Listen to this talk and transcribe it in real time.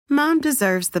Mom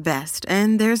deserves the best,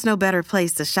 and there's no better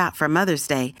place to shop for Mother's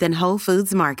Day than Whole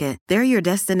Foods Market. They're your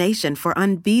destination for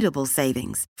unbeatable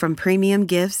savings, from premium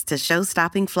gifts to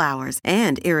show-stopping flowers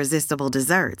and irresistible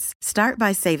desserts. Start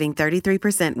by saving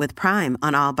 33% with Prime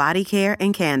on all body care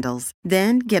and candles.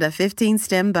 Then get a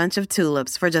 15-stem bunch of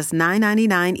tulips for just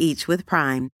 $9.99 each with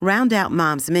Prime. Round out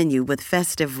Mom's menu with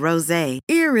festive rosé,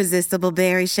 irresistible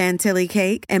berry chantilly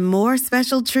cake, and more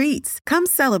special treats. Come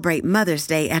celebrate Mother's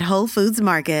Day at Whole Foods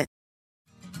Market.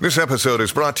 This episode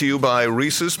is brought to you by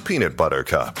Reese's Peanut Butter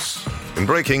Cups. In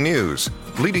breaking news,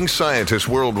 leading scientists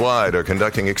worldwide are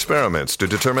conducting experiments to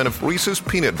determine if Reese's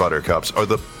Peanut Butter Cups are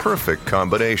the perfect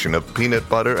combination of peanut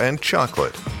butter and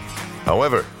chocolate.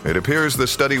 However, it appears the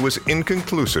study was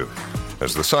inconclusive,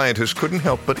 as the scientists couldn't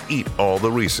help but eat all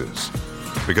the Reese's.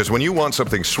 Because when you want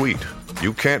something sweet,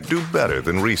 you can't do better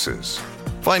than Reese's.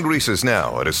 Find Reese's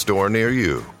now at a store near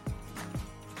you.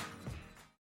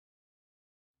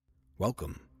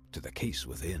 Welcome to The Case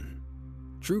Within.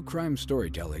 True crime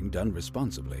storytelling done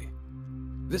responsibly.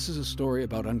 This is a story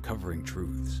about uncovering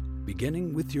truths,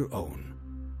 beginning with your own.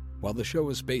 While the show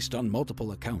is based on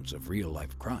multiple accounts of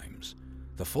real-life crimes,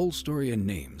 the full story and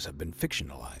names have been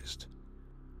fictionalized.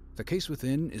 The Case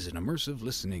Within is an immersive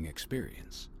listening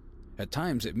experience. At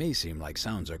times, it may seem like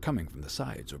sounds are coming from the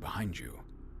sides or behind you.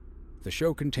 The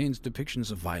show contains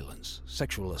depictions of violence,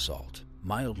 sexual assault,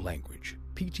 mild language,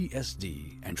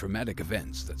 PTSD, and traumatic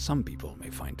events that some people may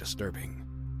find disturbing.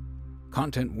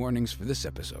 Content warnings for this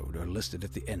episode are listed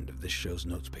at the end of this show's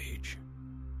notes page.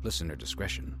 Listener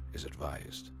discretion is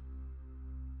advised.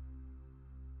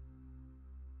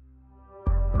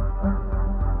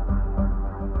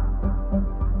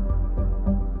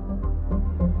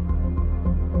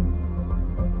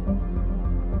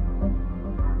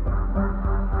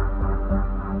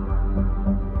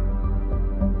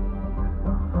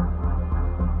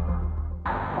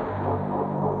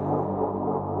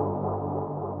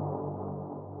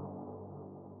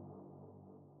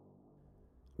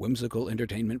 Whimsical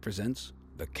Entertainment presents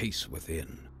The Case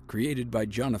Within, created by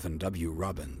Jonathan W.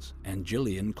 Robbins and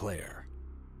Gillian Clare.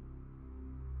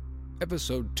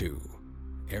 Episode 2,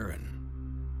 Erin.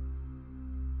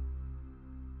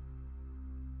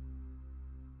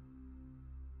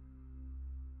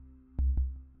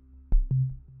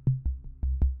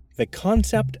 The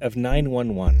concept of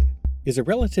 911 is a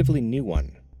relatively new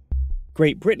one.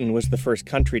 Great Britain was the first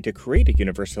country to create a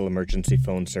universal emergency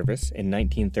phone service in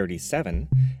 1937,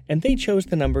 and they chose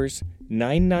the numbers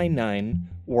 999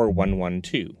 or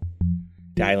 112.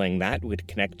 Dialing that would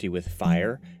connect you with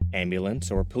fire,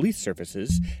 ambulance, or police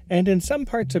services, and in some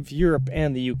parts of Europe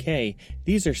and the UK,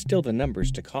 these are still the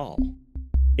numbers to call.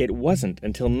 It wasn't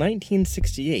until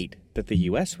 1968 that the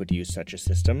US would use such a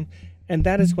system, and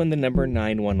that is when the number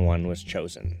 911 was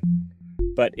chosen.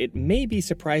 But it may be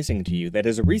surprising to you that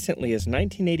as recently as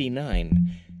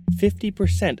 1989,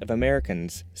 50% of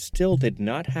Americans still did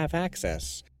not have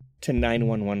access to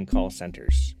 911 call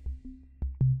centers.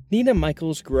 Nina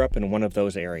Michaels grew up in one of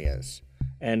those areas,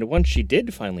 and once she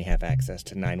did finally have access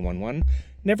to 911,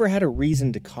 never had a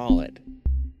reason to call it.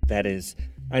 That is,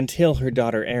 until her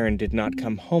daughter Erin did not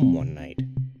come home one night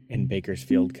in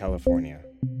Bakersfield, California.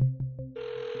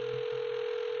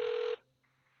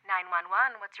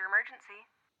 911, what's your emergency?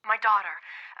 My daughter.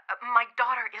 My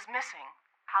daughter is missing.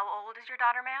 How old is your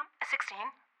daughter, ma'am? 16.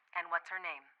 And what's her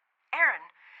name? Erin.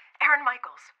 Erin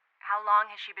Michaels. How long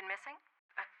has she been missing?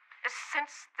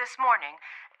 Since this morning.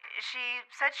 She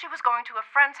said she was going to a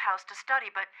friend's house to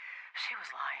study, but she was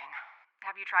lying.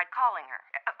 Have you tried calling her?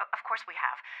 Of course we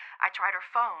have. I tried her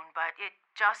phone, but it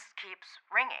just keeps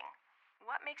ringing.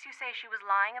 What makes you say she was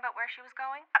lying about where she was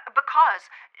going? Because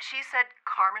she said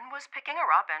Carmen was picking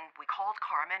her up, and we called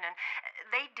Carmen, and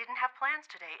they didn't have plans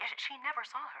today. She never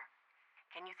saw her.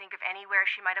 Can you think of anywhere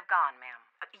she might have gone, ma'am?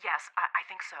 Yes, I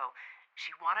think so. She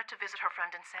wanted to visit her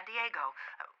friend in San Diego.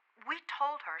 We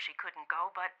told her she couldn't go,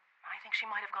 but I think she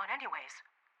might have gone anyways.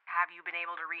 Have you been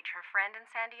able to reach her friend in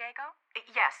San Diego?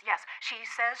 Yes. She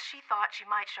says she thought she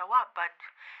might show up, but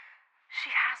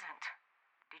she hasn't.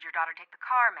 Did your daughter take the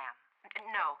car, ma'am?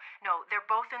 No, they're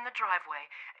both in the driveway.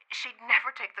 She'd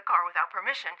never take the car without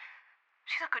permission.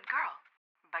 She's a good girl.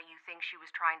 But you think she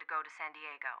was trying to go to San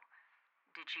Diego?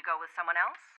 Did she go with someone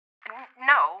else?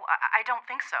 No, I don't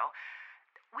think so.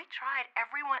 We tried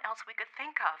everyone else we could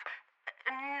think of.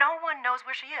 No one knows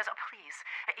where she is. Oh, please,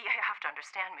 you have to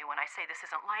understand me when I say this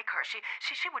isn't like her. She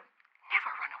would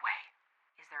never run away.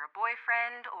 Is there a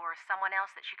boyfriend or someone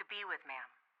else that she could be with, ma'am?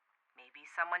 Maybe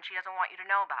someone she doesn't want you to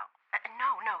know about.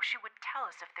 No, she would tell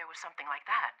us if there was something like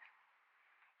that.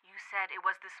 You said it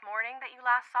was this morning that you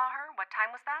last saw her? What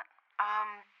time was that?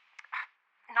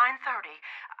 9:30.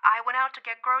 I went out to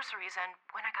get groceries, and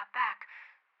when I got back,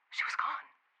 she was gone.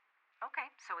 Okay,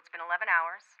 so it's been 11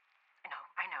 hours. No,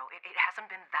 I know, it hasn't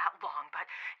been that long, but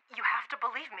you have to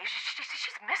believe me.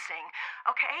 She's missing,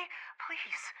 okay?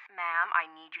 Please. Ma'am, I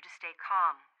need you to stay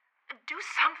calm. Do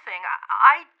something.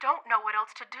 I don't know what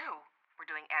else to do. We're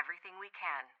doing everything we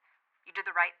can. You did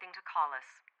the right thing to call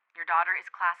us. Your daughter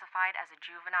is classified as a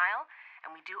juvenile,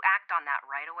 and we do act on that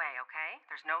right away, okay?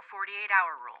 There's no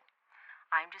 48-hour rule.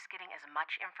 I'm just getting as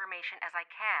much information as I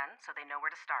can so they know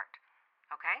where to start,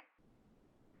 okay?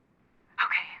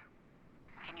 Okay.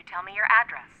 Can you tell me your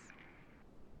address?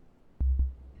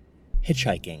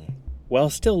 Hitchhiking, while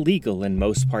still legal in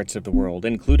most parts of the world,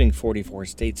 including 44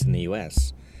 states in the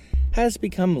U.S., has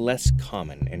become less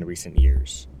common in recent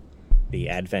years. The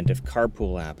advent of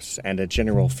carpool apps and a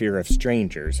general fear of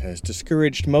strangers has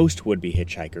discouraged most would-be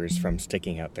hitchhikers from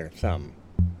sticking out their thumb,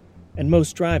 and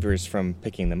most drivers from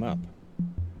picking them up.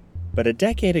 But a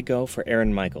decade ago for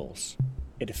Erin Michaels,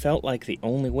 it felt like the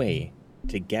only way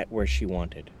to get where she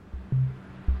wanted.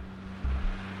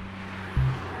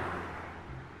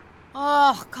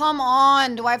 Oh, come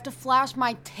on. Do I have to flash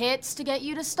my tits to get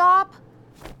you to stop?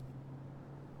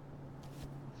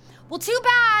 Well, too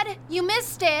bad. You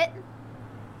missed it.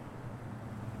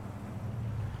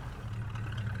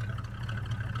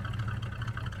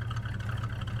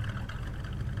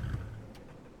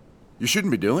 You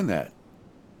shouldn't be doing that.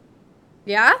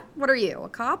 Yeah? What are you, a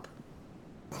cop?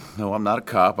 No, I'm not a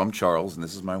cop. I'm Charles, and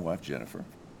this is my wife, Jennifer.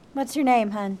 What's your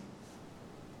name, hun?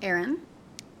 Erin?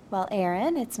 Well,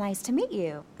 Erin, it's nice to meet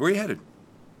you. Where are you headed?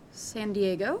 San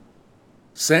Diego?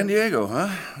 San Diego,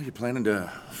 huh? Are you planning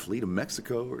to flee to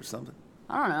Mexico or something?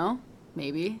 I don't know.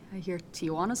 Maybe. I hear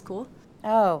Tijuana's cool.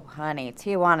 Oh, honey,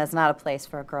 Tijuana's not a place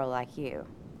for a girl like you.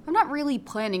 I'm not really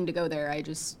planning to go there. I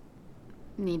just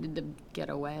needed to get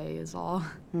away is all.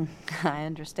 I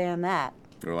understand that.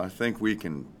 Well, I think we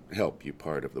can help you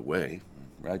part of the way.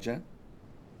 Right, Jen?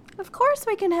 Of course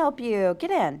we can help you.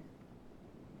 Get in.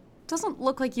 Doesn't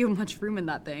look like you have much room in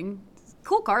that thing.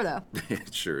 Cool car, though.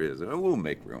 It sure is. We'll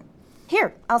make room.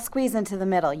 Here, I'll squeeze into the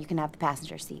middle. You can have the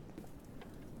passenger seat.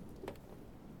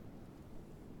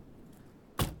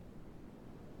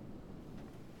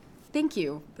 Thank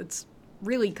you. That's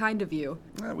really kind of you.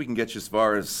 We can get you as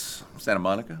far as Santa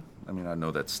Monica. I mean, I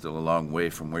know that's still a long way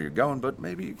from where you're going, but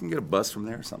maybe you can get a bus from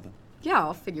there or something. Yeah,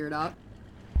 I'll figure it out.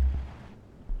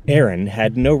 Erin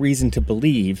had no reason to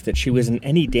believe that she was in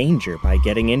any danger by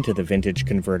getting into the vintage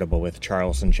convertible with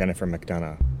Charles and Jennifer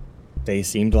McDonough. They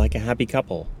seemed like a happy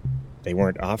couple. They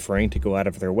weren't offering to go out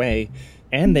of their way,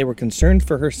 and they were concerned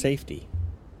for her safety.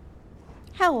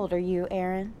 How old are you,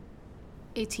 Erin?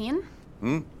 18?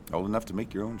 Old enough to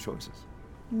make your own choices.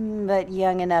 But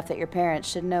young enough that your parents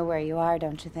should know where you are,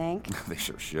 don't you think? They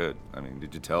sure should. I mean,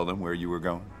 did you tell them where you were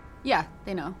going? Yeah,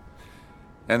 they know.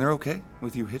 And they're okay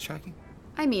with you hitchhiking?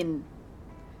 I mean,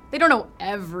 they don't know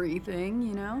everything,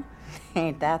 you know?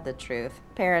 Ain't that the truth?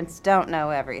 Parents don't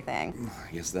know everything.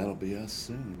 I guess that'll be us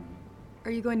soon.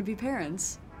 Are you going to be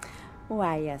parents?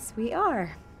 Why, yes, we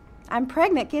are. I'm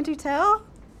pregnant, can't you tell?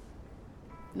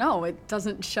 No, it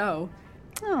doesn't show.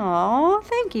 Oh,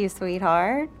 thank you,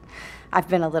 sweetheart. I've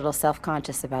been a little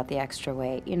self-conscious about the extra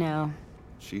weight, you know.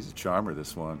 She's a charmer,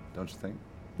 this one, don't you think?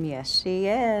 Yes, she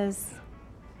is.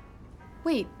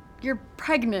 Wait, you're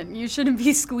pregnant. You shouldn't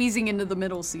be squeezing into the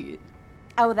middle seat.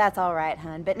 Oh, that's all right,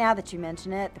 hun. But now that you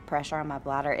mention it, the pressure on my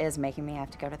bladder is making me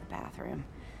have to go to the bathroom.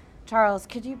 Charles,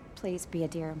 could you please be a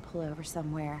dear and pull over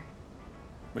somewhere?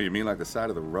 Well, you mean like the side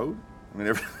of the road? I mean,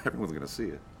 everyone's going to see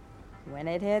it. When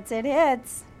it hits, it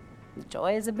hits. The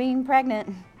joys of being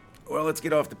pregnant. Well, let's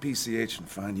get off the PCH and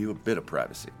find you a bit of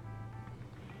privacy.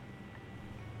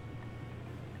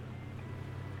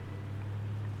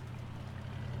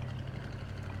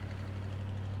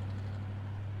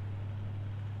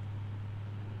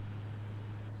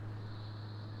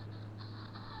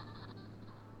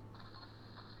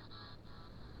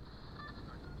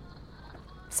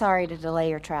 Sorry to delay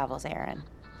your travels, Erin.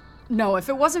 No, if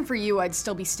it wasn't for you, I'd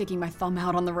still be sticking my thumb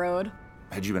out on the road.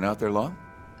 Had you been out there long?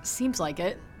 Seems like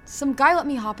it. Some guy let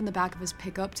me hop in the back of his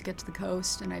pickup to get to the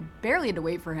coast, and I barely had to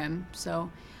wait for him,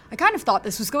 so I kind of thought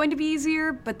this was going to be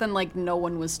easier, but then, no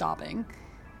one was stopping.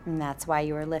 And that's why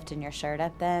you were lifting your shirt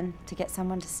up then? To get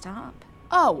someone to stop?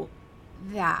 Oh,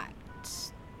 that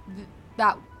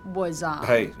was,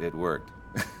 Hey, it worked,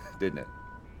 didn't it?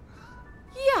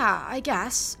 Yeah, I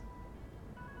guess.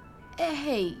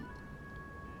 Hey,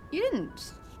 you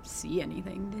didn't see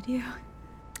anything, did you?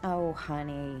 Oh,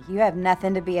 honey, you have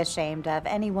nothing to be ashamed of.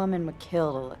 Any woman would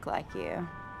kill to look like you.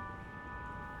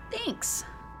 Thanks.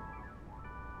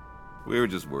 We were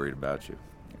just worried about you.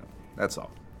 That's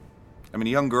all. I mean,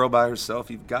 a young girl by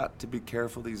herself, you've got to be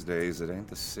careful these days. It ain't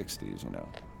the 60s, you know.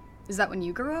 Is that when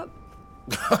you grew up?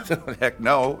 Heck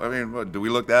no. I mean, what, do we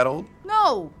look that old?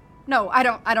 No, I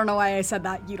don't know why I said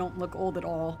that. You don't look old at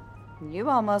all. You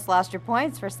almost lost your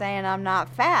points for saying I'm not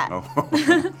fat.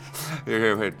 Oh.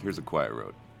 Here's a quiet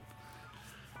road.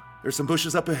 There's some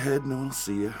bushes up ahead. No one will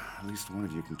see you. At least one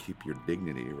of you can keep your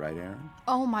dignity, right, Erin?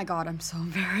 Oh my God, I'm so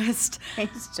embarrassed.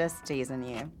 He's just teasing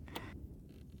you.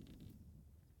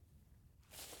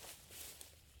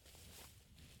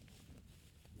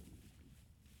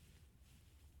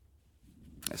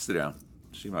 Sit down.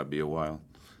 She might be a while.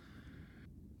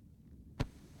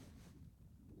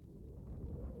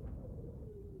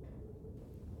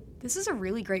 This is a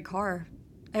really great car.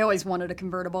 I always wanted a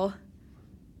convertible.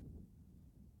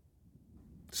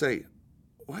 Say,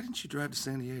 why didn't you drive to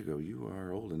San Diego? You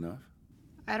are old enough.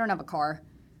 I don't have a car.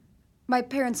 My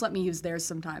parents let me use theirs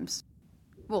sometimes.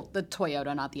 Well, the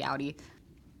Toyota, not the Audi.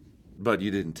 But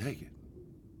you didn't take it.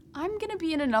 I'm gonna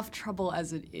be in enough trouble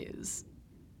as it is.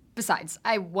 Besides,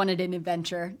 I wanted an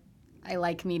adventure. I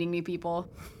like meeting new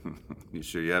people. You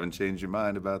sure you haven't changed your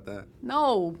mind about that?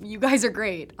 No, you guys are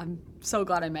great. I'm so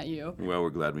glad I met you. Well, we're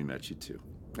glad we met you, too.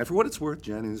 And for what it's worth,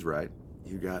 Jen is right.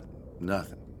 You got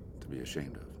nothing to be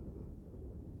ashamed of.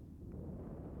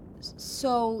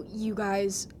 So, you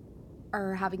guys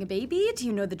are having a baby? Do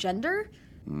you know the gender?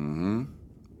 Mm-hmm.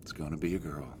 It's gonna be a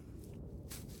girl.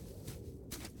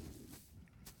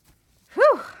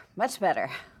 Whew, much better.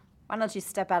 Why don't you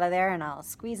step out of there and I'll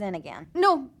squeeze in again?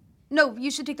 No, you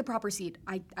should take the proper seat.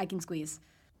 I can squeeze.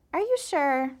 Are you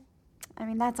sure? I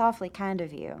mean, that's awfully kind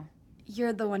of you.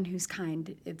 You're the one who's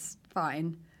kind. It's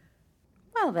fine.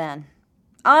 Well then,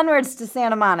 onwards to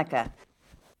Santa Monica.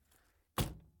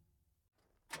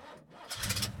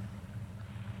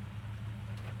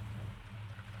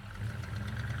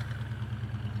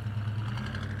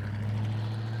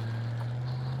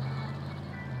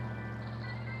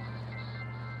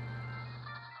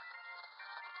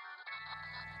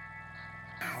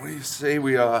 What do you say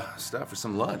we stop for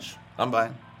some lunch? I'm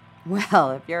buying.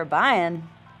 Well, if you're buying,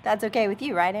 that's okay with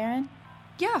you, right, Erin?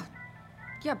 Yeah,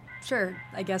 sure.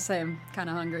 I guess I'm kind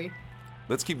of hungry.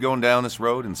 Let's keep going down this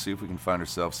road and see if we can find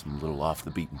ourselves some little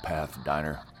off-the-beaten-path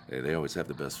diner. Hey, they always have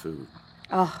the best food.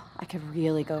 Oh, I could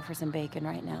really go for some bacon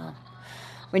right now.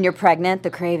 When you're pregnant,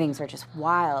 the cravings are just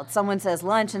wild. Someone says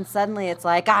lunch and suddenly it's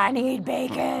like, I need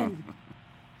bacon.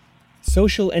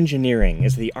 Social engineering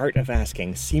is the art of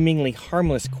asking seemingly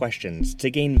harmless questions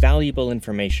to gain valuable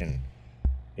information.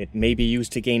 It may be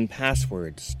used to gain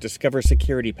passwords, discover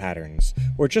security patterns,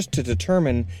 or just to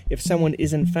determine if someone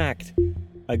is in fact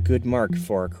a good mark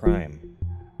for a crime.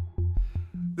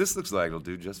 This looks like it'll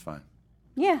do just fine.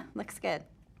 Yeah, looks good.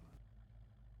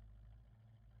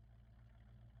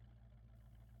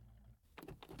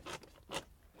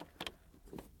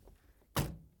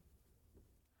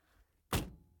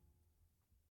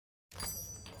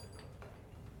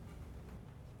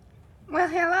 Well,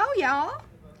 hello, y'all.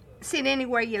 Sit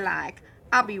anywhere you like.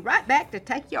 I'll be right back to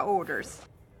take your orders.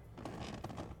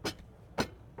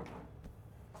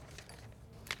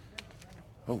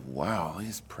 Oh, wow.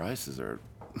 These prices are...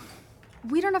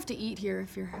 We don't have to eat here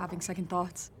if you're having second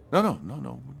thoughts.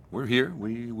 No. We're here.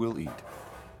 We will eat.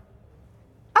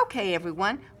 Okay,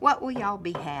 everyone. What will y'all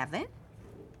be having?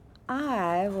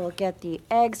 I will get the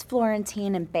eggs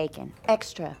Florentine and bacon.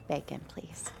 Extra bacon,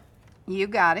 please. You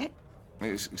got it.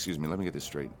 Excuse me, let me get this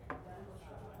straight.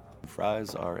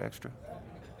 Fries are extra?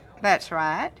 That's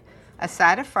right. A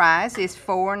side of fries is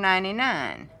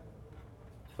 $4.99.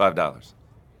 $5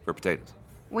 for potatoes.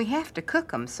 We have to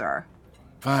cook 'em, sir.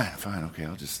 Fine. Okay,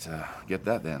 I'll just get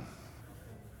that then.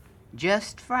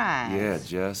 Just fries. Yeah,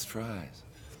 just fries.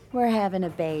 We're having a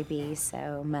baby,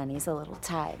 so money's a little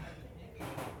tight.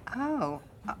 Oh,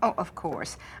 of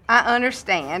course. I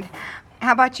understand.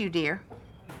 How about you, dear?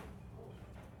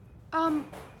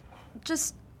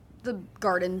 Just the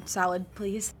garden salad,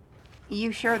 please.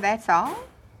 You sure that's all?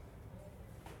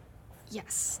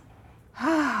 Yes.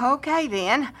 Okay,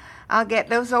 then. I'll get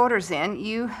those orders in.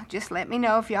 You just let me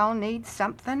know if y'all need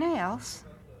something else.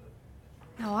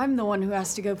 No, I'm the one who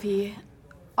has to go pee.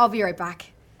 I'll be right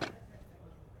back.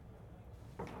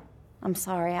 I'm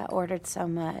sorry I ordered so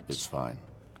much. It's fine.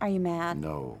 Are you mad?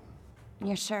 No.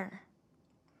 You're sure?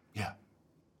 Yeah.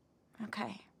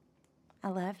 Okay. I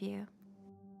love you.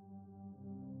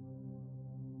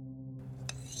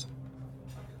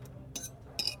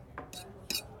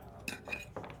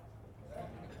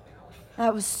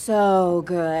 That was so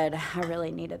good. I really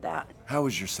needed that. How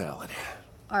was your salad?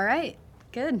 All right,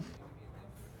 good.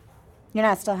 You're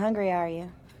not still hungry, are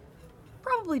you?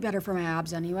 Probably better for my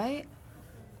abs anyway.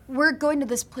 We're going to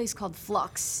this place called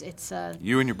Flux. It's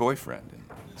You and your boyfriend in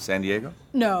San Diego?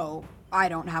 No, I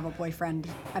don't have a boyfriend.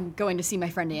 I'm going to see my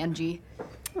friend Angie.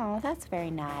 Oh, that's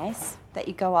very nice. That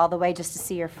you go all the way just to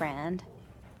see your friend.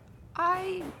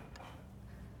 I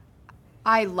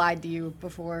lied to you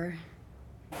before.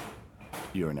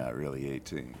 You're not really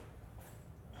 18.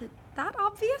 Is that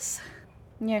obvious?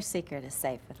 Your secret is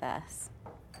safe with us.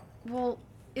 Well,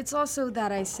 it's also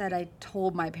that I said I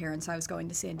told my parents I was going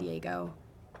to San Diego.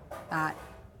 That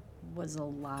was a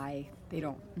lie. They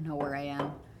don't know where I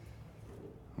am.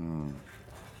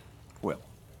 Well,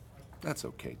 that's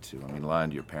okay, too. I mean, lying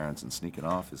to your parents and sneaking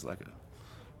off is like a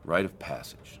rite of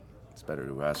passage. It's better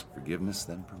to ask forgiveness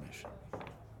than permission.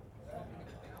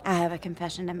 I have a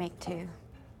confession to make, too.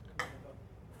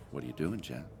 What are you doing,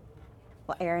 Jen?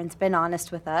 Well, Erin's been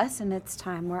honest with us, and it's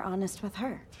time we're honest with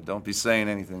her. Don't be saying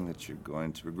anything that you're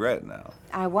going to regret now.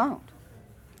 I won't.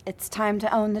 It's time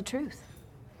to own the truth.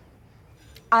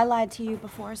 I lied to you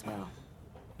before as well.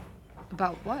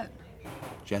 About what?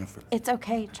 Jennifer. It's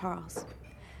okay, Charles.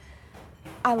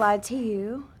 I lied to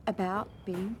you about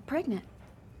being pregnant.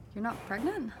 You're not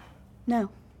pregnant? No,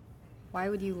 Why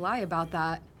would you lie about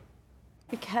that?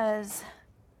 because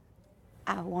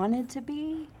I wanted to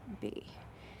be.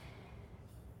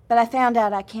 But I found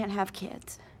out I can't have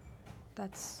kids.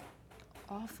 That's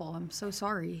awful. I'm so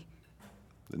sorry.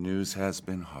 The news has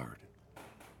been hard.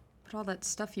 But all that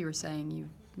stuff you were saying, you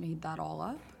made that all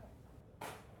up?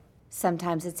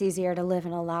 Sometimes it's easier to live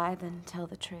in a lie than tell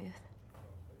the truth.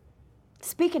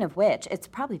 Speaking of which, it's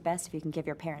probably best if you can give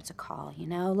your parents a call, you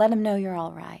know? Let them know you're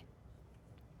all right.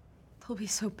 They'll be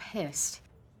so pissed.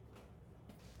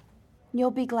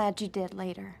 You'll be glad you did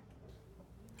later.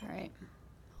 All right,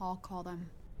 I'll call them.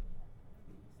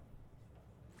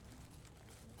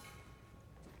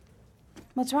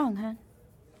 What's wrong, hon?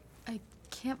 I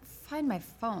can't find my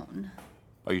phone.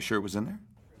 Are you sure it was in there?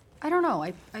 I don't know.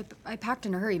 I packed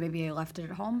in a hurry. Maybe I left it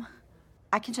at home.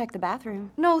 I can check the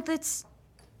bathroom. No, it's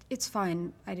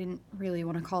fine. I didn't really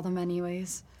want to call them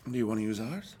anyways. Do you want to use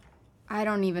ours? I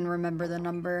don't even remember the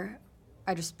number.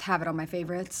 I just have it on my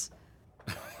favorites.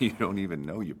 You don't even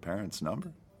know your parents'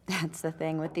 number? That's the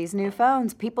thing with these new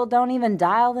phones. People don't even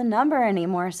dial the number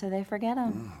anymore, so they forget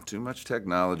them. Too much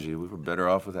technology. We were better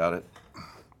off without it.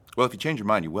 Well, if you change your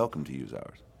mind, you're welcome to use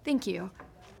ours. Thank you.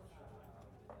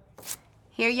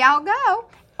 Here y'all go.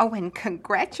 Oh, and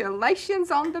congratulations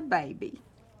on the baby.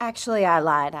 Actually, I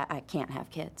lied. I can't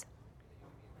have kids.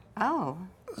 Oh.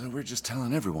 So we're just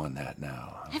telling everyone that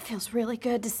now. It feels really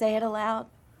good to say it aloud.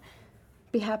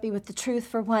 Be happy with the truth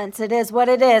for once. It is what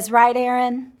it is, right,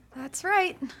 Erin? That's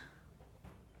right.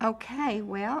 Okay,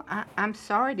 well, I'm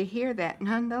sorry to hear that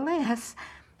nonetheless.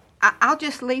 I'll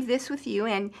just leave this with you,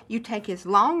 and you take as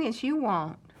long as you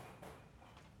want.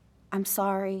 I'm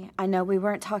sorry. I know we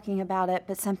weren't talking about it,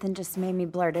 but something just made me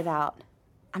blurt it out.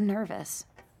 I'm nervous.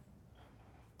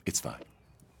 It's fine.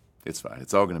 It's fine.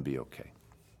 It's all going to be okay.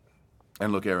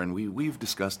 And look, Erin, we've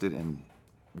discussed it, and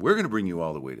we're going to bring you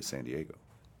all the way to San Diego.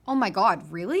 Oh my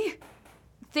God, really?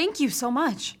 Thank you so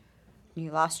much. You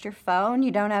lost your phone,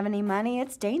 you don't have any money.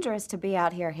 It's dangerous to be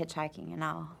out here hitchhiking and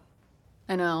all.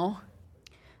 I know.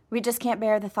 We just can't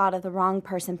bear the thought of the wrong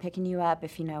person picking you up,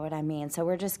 if you know what I mean. So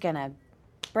we're just gonna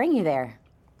bring you there.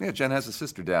 Yeah, Jen has a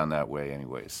sister down that way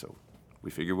anyway, so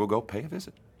we figure we'll go pay a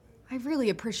visit. I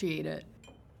really appreciate it.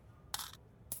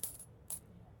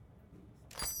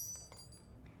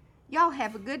 Y'all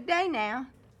have a good day now.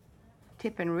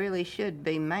 Tipping really should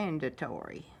be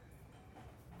mandatory.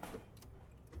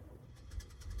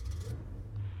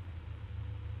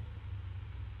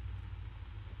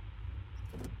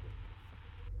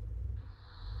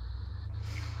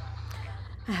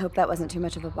 I hope that wasn't too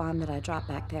much of a bomb that I dropped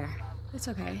back there. It's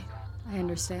okay. I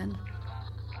understand.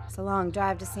 It's a long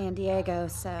drive to San Diego,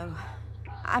 so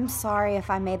I'm sorry if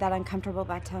I made that uncomfortable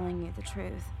by telling you the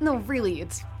truth. No, really,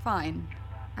 it's fine.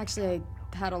 Actually,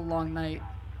 I had a long night.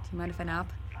 Do you mind if I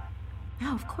nap?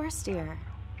 Oh, of course, dear.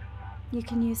 You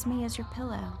can use me as your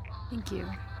pillow. Thank you.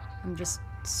 I'm just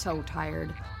so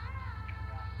tired.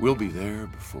 We'll be there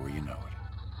before you know it.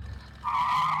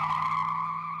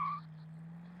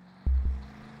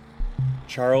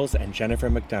 Charles and Jennifer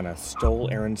McDonough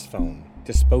stole Erin's phone,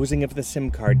 disposing of the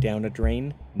SIM card down a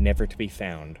drain, never to be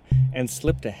found, and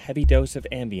slipped a heavy dose of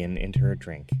Ambien into her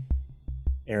drink.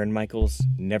 Erin Michaels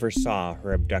never saw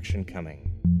her abduction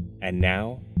coming, and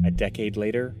now, a decade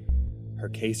later, her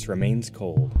case remains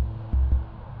cold.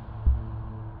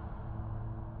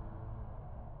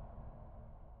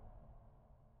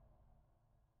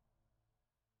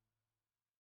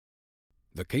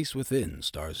 The Case Within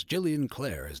stars Gillian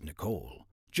Clare as Nicole,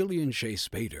 Gillian Shea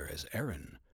Spader as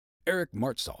Erin, Eric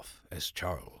Martsolf as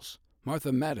Charles,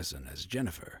 Martha Madison as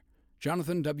Jennifer,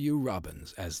 Jonathan W.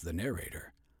 Robbins as the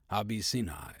narrator, Abhi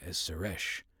Sinha as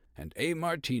Suresh, and A.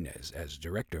 Martinez as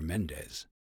Director Mendez,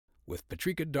 with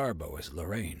Patrika Darbo as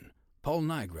Lorraine, Paul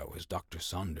Nigro as Dr.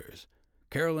 Saunders,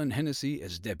 Carolyn Hennessy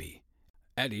as Debbie,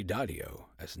 Addie Dadio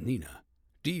as Nina,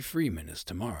 Dee Freeman as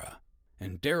Tamara,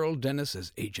 and Daryl Dennis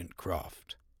as Agent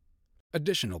Croft.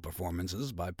 Additional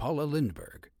performances by Paula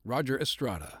Lindberg, Roger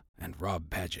Estrada, and Rob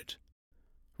Paget.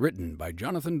 Written by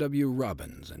Jonathan W.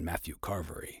 Robbins and Matthew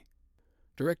Carvery.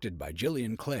 Directed by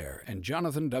Gillian Clare and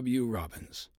Jonathan W.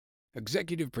 Robbins.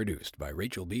 Executive produced by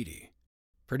Rachel Beatty.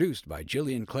 Produced by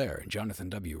Gillian Clare and Jonathan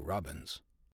W. Robbins.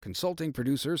 Consulting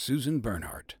producer Susan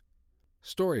Bernhardt.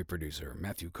 Story producer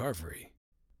Matthew Carvery.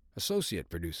 Associate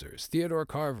producers Theodore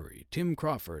Carvery, Tim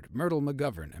Crawford, Myrtle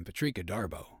McGovern, and Patrika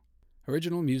Darbo.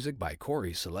 Original music by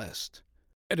Corey Celeste.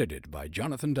 Edited by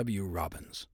Jonathan W.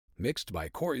 Robbins. Mixed by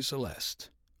Corey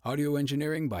Celeste. Audio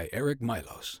engineering by Eric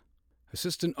Milos.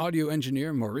 Assistant audio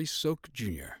engineer Maurice Soak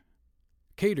Jr.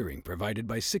 Catering provided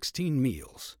by 16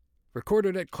 Meals.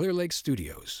 Recorded at Clear Lake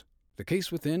Studios. The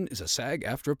Case Within is a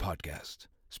SAG-AFTRA podcast.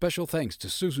 Special thanks to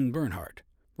Susan Bernhardt,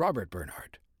 Robert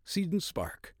Bernhardt, Seaton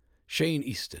Spark, Shane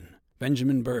Easton,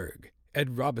 Benjamin Berg,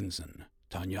 Ed Robinson,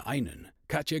 Tanya Einen,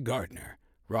 Katya Gardner,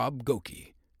 Rob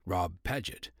Goki, Rob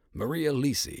Paget, Maria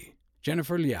Lisi,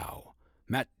 Jennifer Liao,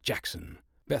 Matt Jackson,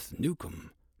 Beth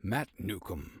Newcomb, Matt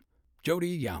Newcomb, Jody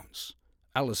Younce,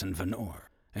 Allison Vanor,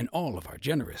 and all of our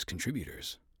generous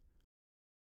contributors.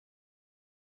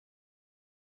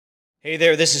 Hey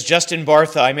there, this is Justin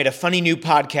Bartha. I made a funny new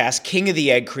podcast, King of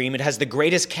the Egg Cream. It has the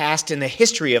greatest cast in the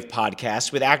history of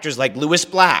podcasts with actors like Louis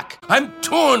Black. I'm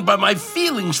torn by my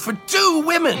feelings for two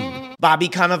women. Bobby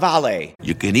Cannavale.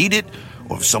 You can eat it,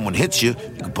 or if someone hits you,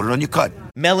 you can put it on your cut.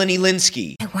 Melanie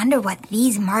Linsky. I wonder what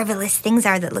these marvelous things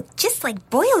are that look just like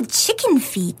boiled chicken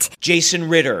feet. Jason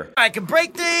Ritter. I can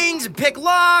break things and pick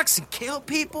locks and kill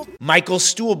people. Michael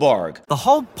Stuhlbarg. The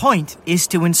whole point is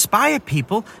to inspire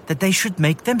people that they should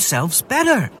make themselves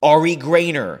better. Ari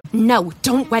Grainer. No,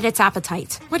 don't whet its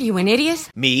appetite. What are you, an idiot?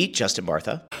 Me, Justin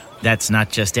Bartha. That's not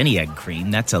just any egg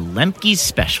cream, that's a Lemke's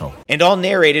special. And all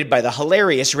narrated by the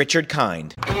hilarious Richard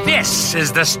Kind. This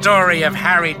is the story of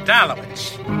Harry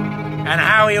Dalowitz and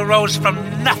how he rose from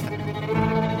nothing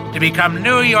to become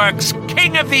New York's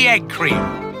King of the Egg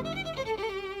Cream.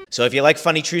 So if you like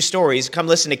funny true stories, come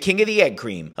listen to King of the Egg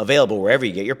Cream, available wherever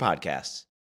you get your podcasts.